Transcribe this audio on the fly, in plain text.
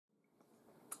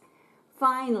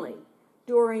Finally,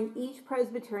 during each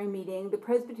Presbytery meeting, the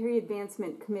Presbytery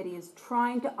Advancement Committee is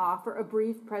trying to offer a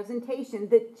brief presentation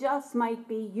that just might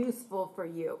be useful for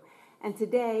you. And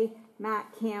today,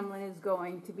 Matt Camlin is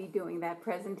going to be doing that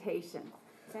presentation.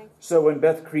 Thanks. So when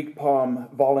Beth Creek Palm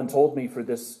voluntold me for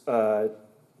this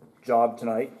job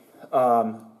tonight,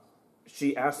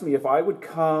 she asked me if I would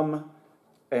come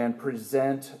and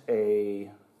present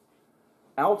a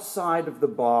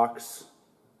outside-of-the-box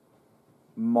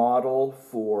model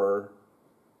for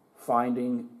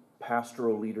finding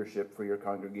pastoral leadership for your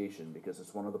congregation, because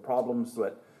it's one of the problems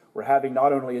that we're having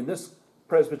not only in this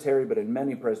presbytery but in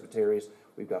many presbyteries.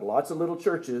 We've got lots of little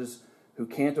churches who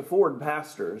can't afford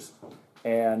pastors,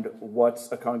 and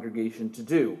what's a congregation to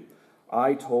do?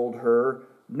 I told her,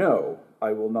 no,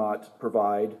 I will not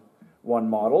provide one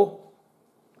model.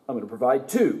 I'm going to provide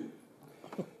two.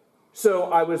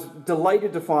 So I was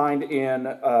delighted to find in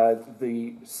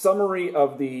the summary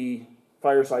of the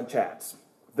fireside chats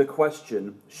the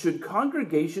question, should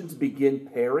congregations begin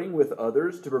pairing with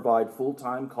others to provide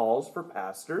full-time calls for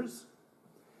pastors?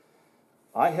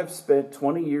 I have spent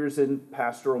 21 years in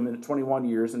pastoral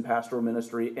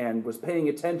ministry and was paying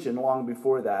attention long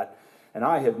before that, and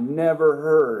I have never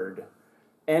heard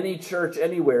any church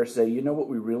anywhere say, you know what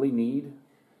we really need?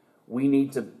 We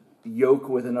need to yoke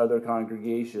with another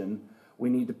congregation. We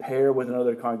need to pair with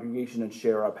another congregation and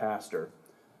share our pastor.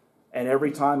 And every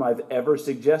time I've ever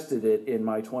suggested it in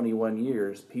my 21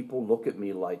 years, people look at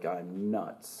me like I'm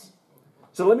nuts.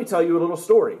 So let me tell you a little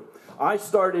story. I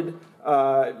started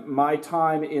my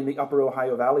time in the Upper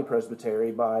Ohio Valley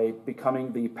Presbytery by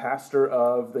becoming the pastor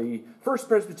of the First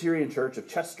Presbyterian Church of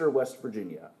Chester, West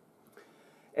Virginia.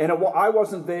 And I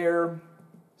wasn't there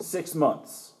 6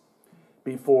 months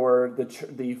before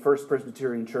the First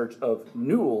Presbyterian Church of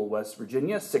Newell, West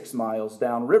Virginia, 6 miles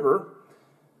downriver,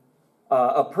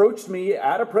 approached me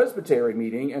at a presbytery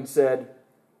meeting and said,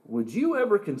 would you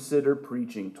ever consider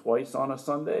preaching twice on a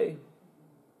Sunday?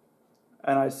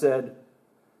 And I said,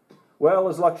 well,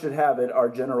 as luck should have it, our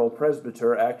general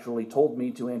presbyter actually told me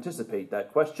to anticipate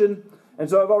that question, and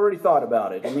so I've already thought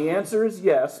about it. And the answer is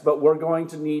yes, but I'm going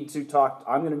to need to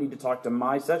talk to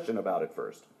my session about it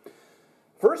first.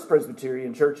 First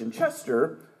Presbyterian Church in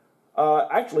Chester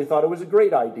actually thought it was a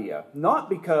great idea, not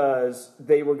because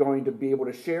they were going to be able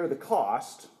to share the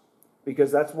cost,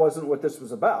 because that wasn't what this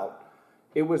was about.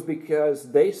 It was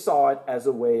because they saw it as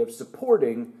a way of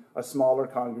supporting a smaller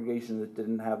congregation that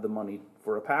didn't have the money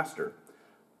for a pastor.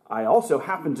 I also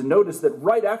happened to notice that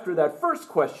right after that first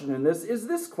question in this is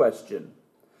this question.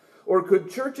 Or could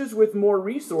churches with more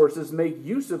resources make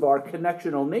use of our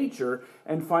connectional nature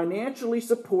and financially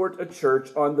support a church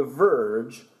on the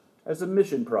verge as a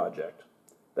mission project?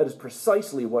 That is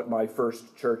precisely what my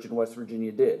first church in West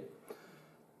Virginia did.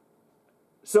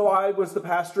 So I was the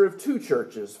pastor of 2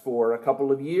 churches for a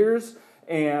couple of years,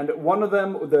 and one of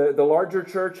them, the larger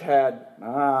church, had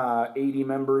 80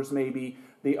 members maybe.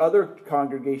 The other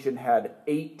congregation had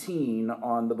 18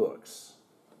 on the books,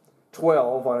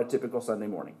 12 on a typical Sunday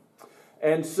morning.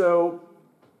 And so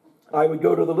I would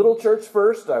go to the little church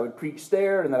first, I would preach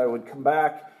there, and then I would come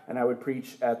back and I would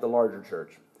preach at the larger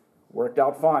church. Worked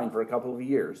out fine for a couple of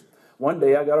years. One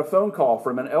day I got a phone call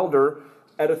from an elder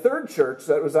at a third church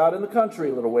that was out in the country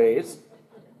a little ways,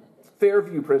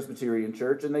 Fairview Presbyterian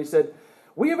Church, and they said,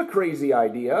 we have a crazy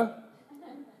idea.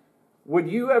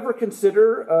 Would you ever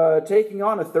consider taking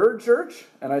on a third church?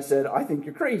 And I said, I think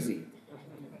you're crazy.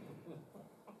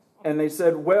 And they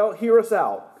said, well, hear us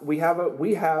out. We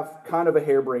have kind of a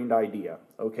harebrained idea.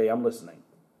 Okay, I'm listening.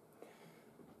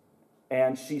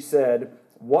 And she said,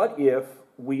 what if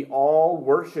we all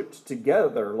worshiped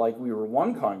together like we were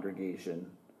one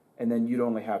congregation, and then you'd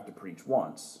only have to preach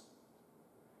once?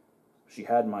 She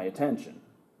had my attention.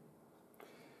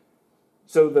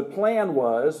 So the plan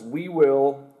was,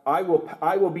 I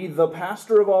will be the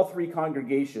pastor of all 3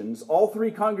 congregations. All 3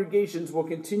 congregations will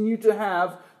continue to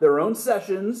have their own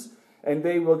sessions, and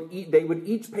they would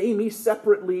each pay me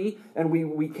separately, and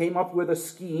we came up with a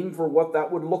scheme for what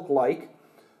that would look like.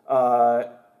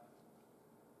 But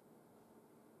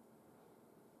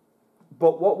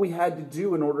what we had to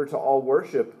do in order to all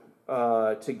worship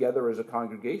together as a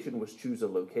congregation was choose a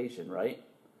location, right?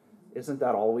 Isn't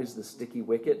that always the sticky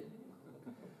wicket?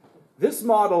 This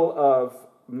model of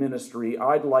ministry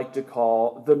I'd like to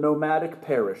call the nomadic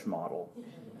parish model.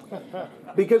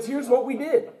 Because here's what we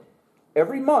did.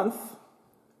 Every month,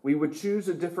 we would choose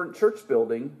a different church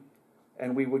building,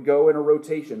 and we would go in a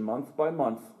rotation month by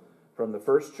month from the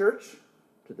first church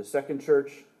to the second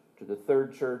church to the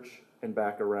third church and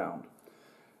back around.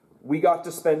 We got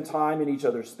to spend time in each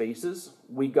other's spaces.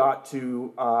 We got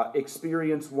to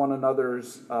experience one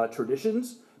another's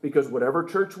traditions, because whatever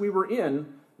church we were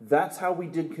in, that's how we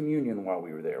did communion while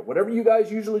we were there. Whatever you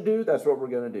guys usually do, that's what we're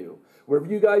going to do. Wherever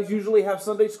you guys usually have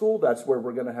Sunday school, that's where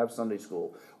we're going to have Sunday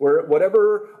school.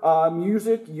 Whatever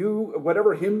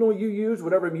whatever hymnal you use,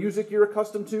 whatever music you're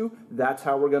accustomed to, that's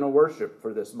how we're going to worship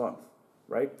for this month,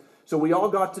 right? So we all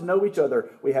got to know each other.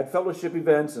 We had fellowship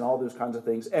events and all those kinds of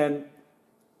things. And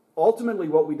ultimately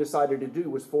what we decided to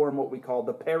do was form what we called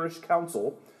the parish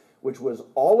council, which was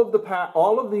all of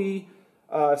the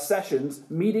sessions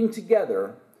meeting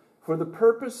together for the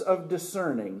purpose of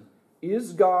discerning,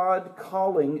 is God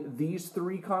calling these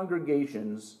three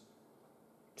congregations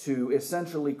to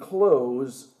essentially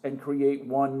close and create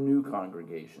one new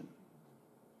congregation?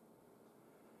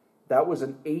 That was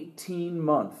an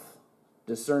 18-month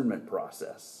discernment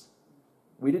process.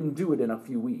 We didn't do it in a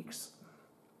few weeks.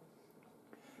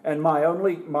 And my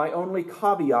only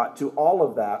caveat to all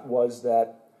of that was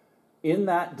that in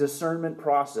that discernment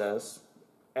process,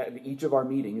 at each of our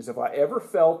meetings, if I ever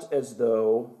felt as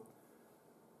though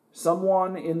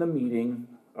someone in the meeting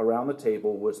around the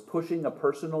table was pushing a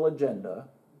personal agenda,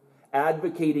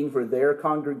 advocating for their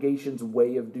congregation's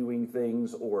way of doing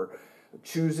things, or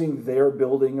choosing their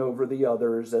building over the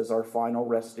others as our final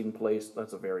resting place.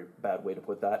 That's a very bad way to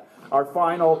put that. Our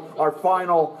final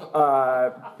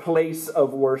place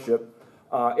of worship.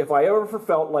 If I ever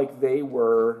felt like they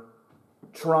were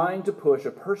trying to push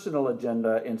a personal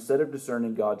agenda instead of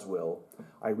discerning God's will,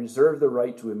 I reserve the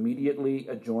right to immediately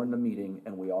adjourn the meeting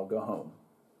and we all go home.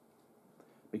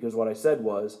 Because what I said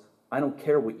was, I don't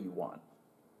care what you want.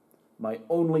 My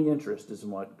only interest is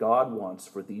in what God wants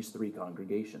for these three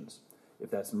congregations. If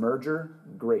that's merger,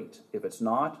 great. If it's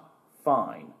not,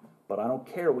 fine. But I don't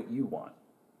care what you want.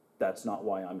 That's not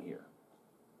why I'm here.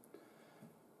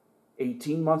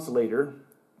 18 months later,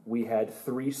 we had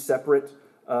three separate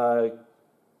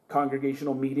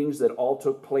congregational meetings that all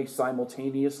took place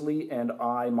simultaneously, and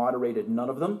I moderated none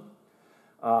of them.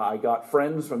 I got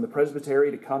friends from the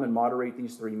Presbytery to come and moderate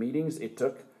these three meetings. It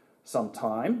took some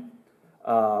time,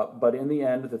 but in the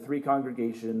end, the three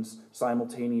congregations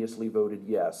simultaneously voted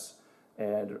yes,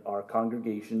 and our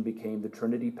congregation became the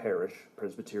Trinity Parish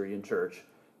Presbyterian Church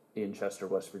in Chester,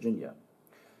 West Virginia.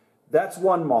 That's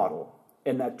one model,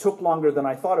 and that took longer than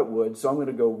I thought it would, so I'm going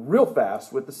to go real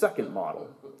fast with the second model.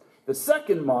 The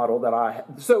second model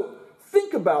so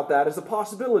think about that as a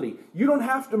possibility. You don't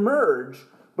have to merge,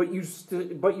 but you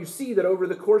see that over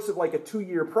the course of like a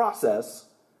 2-year process,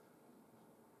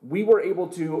 we were able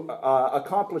to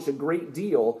accomplish a great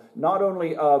deal, not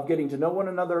only of getting to know one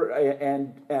another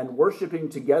and worshiping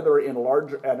together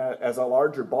as a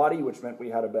larger body, which meant we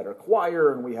had a better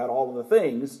choir and we had all of the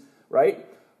things, right?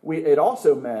 It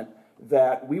also meant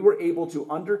that we were able to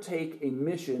undertake a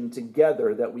mission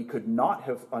together that we could not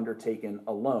have undertaken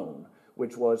alone,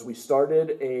 which was we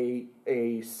started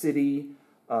a city,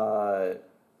 a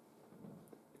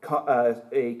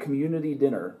community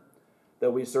dinner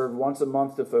that we served once a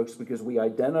month to folks because we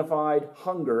identified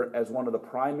hunger as one of the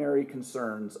primary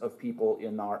concerns of people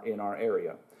in our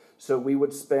area. So we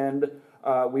would spend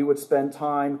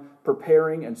time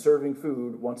preparing and serving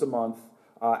food once a month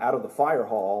out of the fire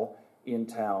hall in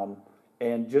town,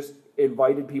 and just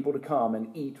invited people to come and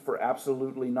eat for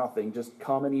absolutely nothing. Just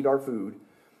come and eat our food.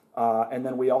 And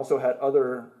then we also had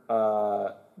other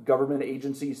government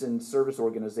agencies and service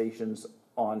organizations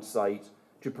on site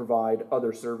to provide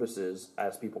other services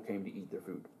as people came to eat their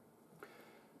food.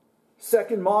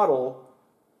 Second model,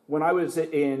 when I was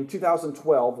in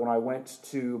 2012, when I went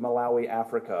to Malawi,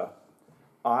 Africa,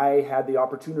 I had the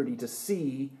opportunity to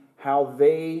see how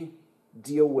they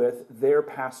deal with their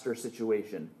pastor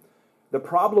situation. The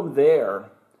problem there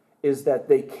is that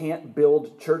they can't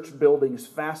build church buildings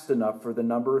fast enough for the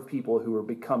number of people who are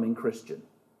becoming Christian.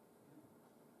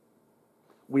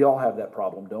 We all have that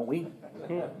problem, don't we?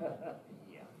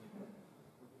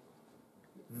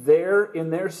 In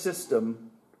their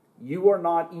system, you are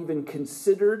not even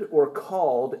considered or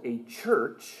called a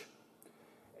church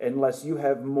unless you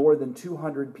have more than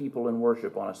 200 people in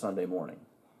worship on a Sunday morning.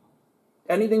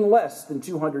 Anything less than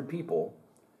 200 people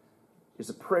is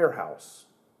a prayer house.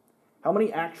 How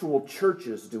many actual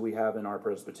churches do we have in our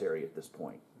presbytery at this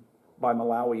point, by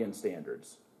Malawian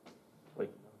standards?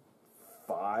 Like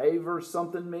 5 or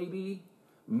something maybe?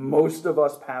 Most of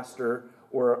us pastor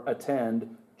or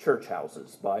attend church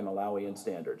houses by Malawian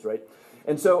standards, right?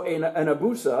 And so an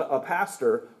abusa, a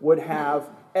pastor, would have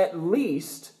at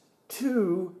least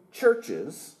 2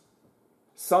 churches,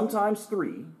 sometimes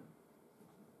 3,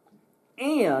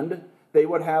 and they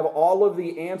would have all of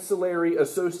the ancillary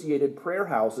associated prayer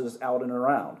houses out and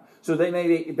around. So they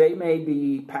may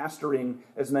be pastoring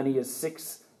as many as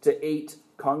 6 to 8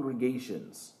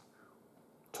 congregations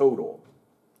total.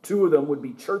 2 of them would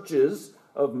be churches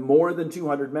of more than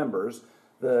 200 members.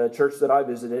 The church that I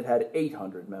visited had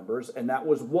 800 members, and that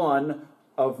was one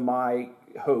of my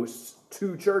host's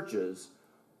 2 churches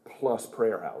plus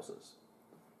prayer houses.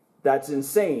 That's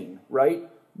insane, right?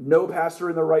 No pastor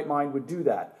in their right mind would do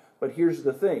that. But here's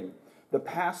the thing. The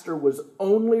pastor was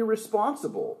only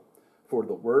responsible for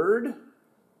the word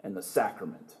and the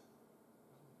sacrament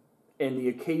and the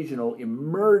occasional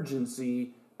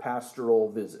emergency pastoral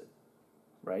visit,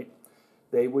 right?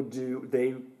 They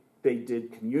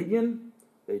did communion,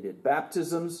 they did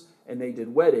baptisms, and they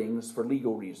did weddings for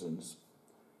legal reasons.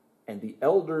 And the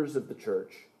elders of the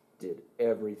church did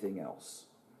everything else.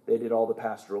 They did all the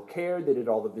pastoral care, they did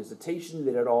all the visitation,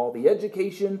 they did all the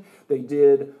education, they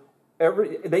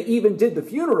even did the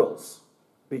funerals,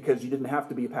 because you didn't have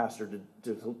to be a pastor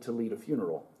to lead a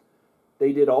funeral.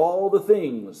 They did all the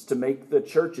things to make the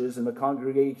churches and the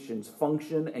congregations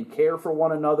function and care for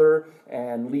one another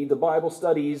and lead the Bible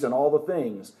studies and all the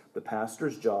things. The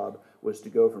pastor's job was to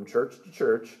go from church to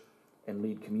church and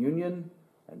lead communion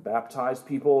and baptize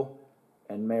people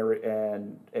and marry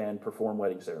and perform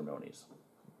wedding ceremonies.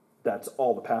 That's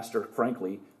all the pastor,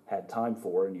 frankly, had time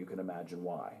for, and you can imagine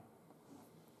why.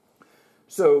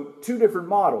 So, 2 different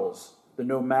models: the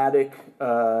nomadic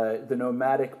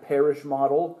parish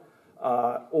model,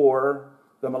 or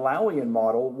the Malawian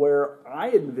model, where I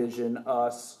envision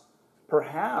us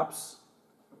perhaps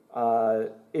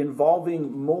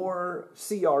involving more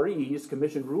CREs,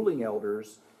 commissioned ruling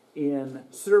elders, in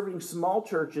serving small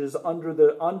churches under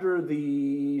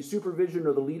the supervision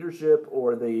or the leadership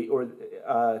or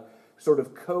sort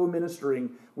of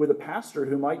co-ministering with a pastor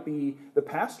who might be the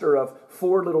pastor of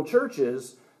 4 little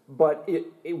churches, but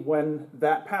when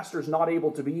that pastor's not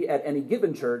able to be at any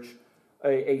given church,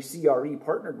 a CRE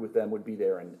partnered with them would be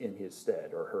there in his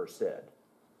stead or her stead.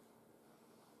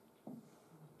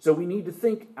 So we need to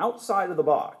think outside of the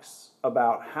box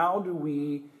about how do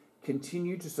we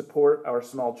continue to support our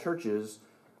small churches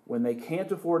when they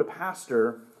can't afford a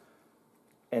pastor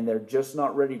and they're just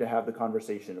not ready to have the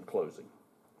conversation of closing.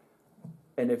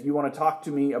 And if you want to talk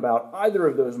to me about either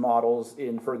of those models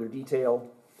in further detail,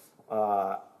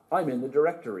 I'm in the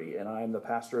directory, and I'm the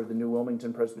pastor of the New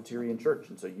Wilmington Presbyterian Church,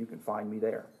 and so you can find me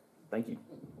there. Thank you.